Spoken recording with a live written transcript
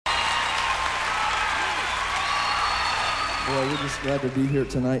Well, we're just glad to be here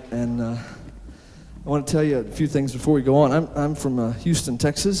tonight, and I want to tell you a few things before we go on. I'm from Houston,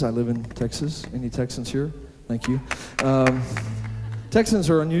 Texas. I live in Texas. Any Texans here? Thank you. Texans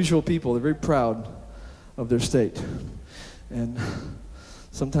are unusual people. They're very proud of their state, and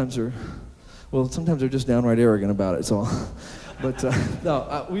sometimes they're just downright arrogant about it. So, but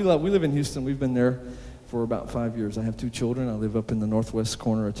no, we live in Houston. We've been there for about 5 years. I have 2 children. I live up in the northwest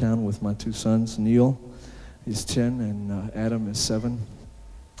corner of town with my 2 sons, Neil. He's 10, and Adam is 7.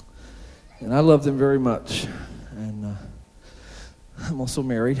 And I love them very much. And I'm also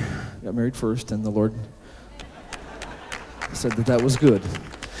married. Got married first, and the Lord said that was good.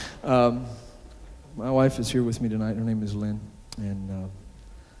 My wife is here with me tonight. Her name is Lynn. And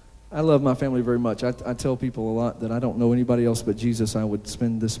I love my family very much. I tell people a lot that I don't know anybody else but Jesus I would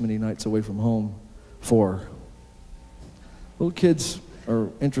spend this many nights away from home for. Little kids are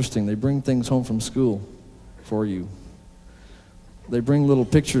interesting. They bring things home from school for you. They bring little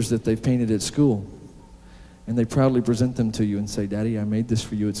pictures that they've painted at school, and they proudly present them to you and say, "Daddy, I made this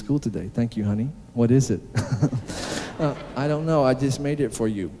for you at school today." "Thank you, honey." "What is it?" "I don't know. I just made it for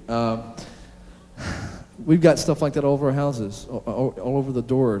you." We've got stuff like that all over our houses, all over the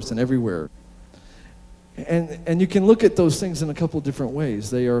doors and everywhere. And you can look at those things in a couple different ways.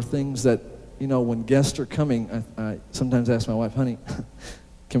 They are things that, you know, when guests are coming, I sometimes ask my wife, "Honey,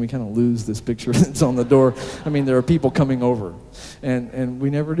 can we kind of lose this picture that's on the door?" I mean, there are people coming over, and we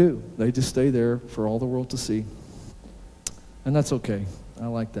never do. They just stay there for all the world to see, and that's okay. I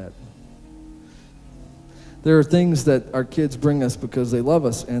like that. There are things that our kids bring us because they love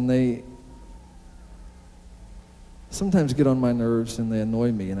us, and they sometimes get on my nerves and they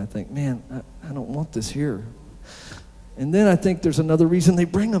annoy me, and I think, man, I don't want this here. And then I think there's another reason they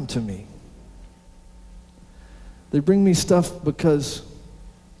bring them to me. They bring me stuff because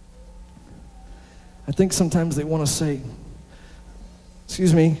I think sometimes they want to say,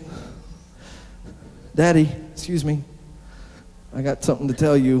 "Excuse me, Daddy, excuse me, I got something to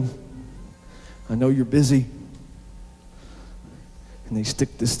tell you. I know you're busy." And they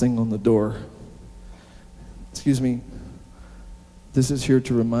stick this thing on the door. "Excuse me, this is here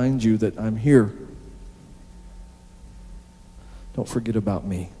to remind you that I'm here. Don't forget about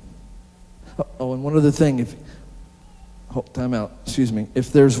me." Oh, and one other thing, time out, excuse me.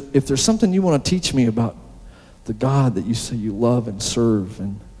 If there's something you want to teach me about the God that you say you love and serve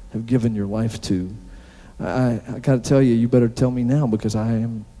and have given your life to, I got to tell you, you better tell me now, because I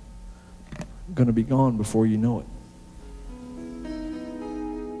am going to be gone before you know it.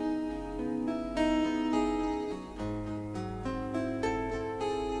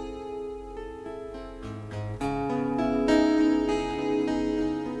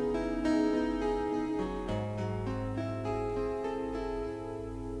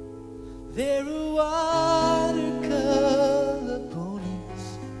 There are watercolor ponies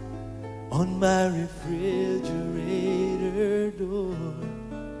on my refrigerator door,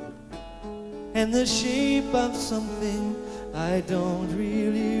 and the shape of something I don't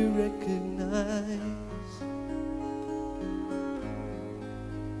really recognize,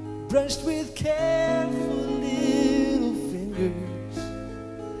 brushed with careful little fingers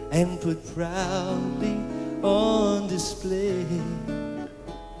and put proudly on display.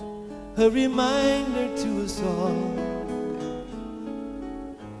 A reminder to us all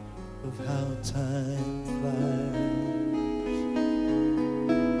of how time flies.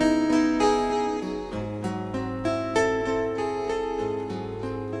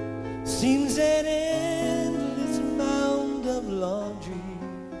 Seems an endless mound of laundry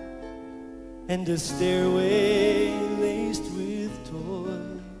and a stairway laced with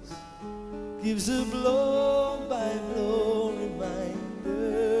toys gives a blow-by-blow reminder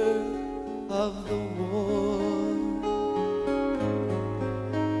of the war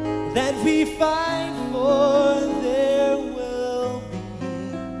that we fight for their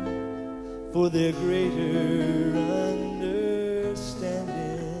well-being, for their greater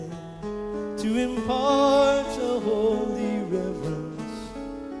understanding, to impart a holy reverence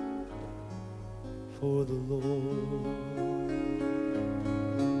for the Lord.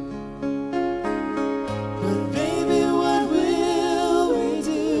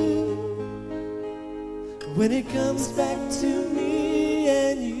 When it comes back to me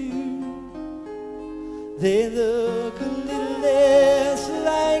and you, they look a little less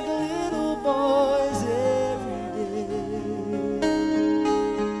like little boys every day.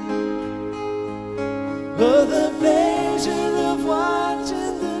 Oh, the pleasure of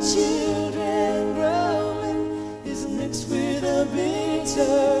watching the children growing is mixed with a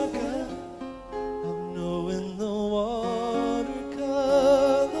bitter cup of knowing the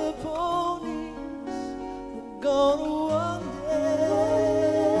watercolor ponies gonna walk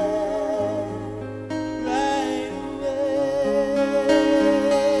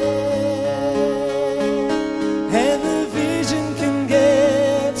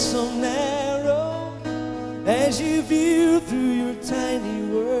you through your tiny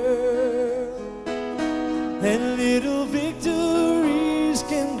world. And little victories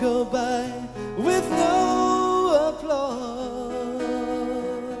can go by with no applause.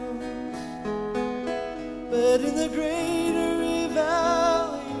 But in the greater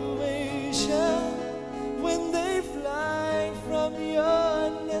evaluation, when they fly from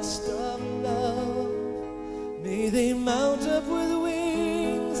your nest of love, may they mount up with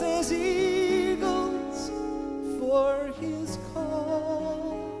wings as eagles for his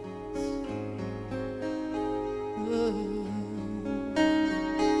cause. Oh.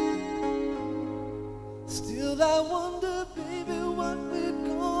 Still I wonder, baby, what we're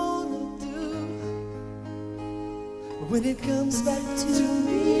gonna do when it comes back to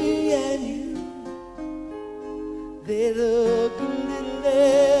me and you. They look a little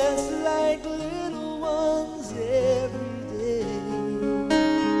less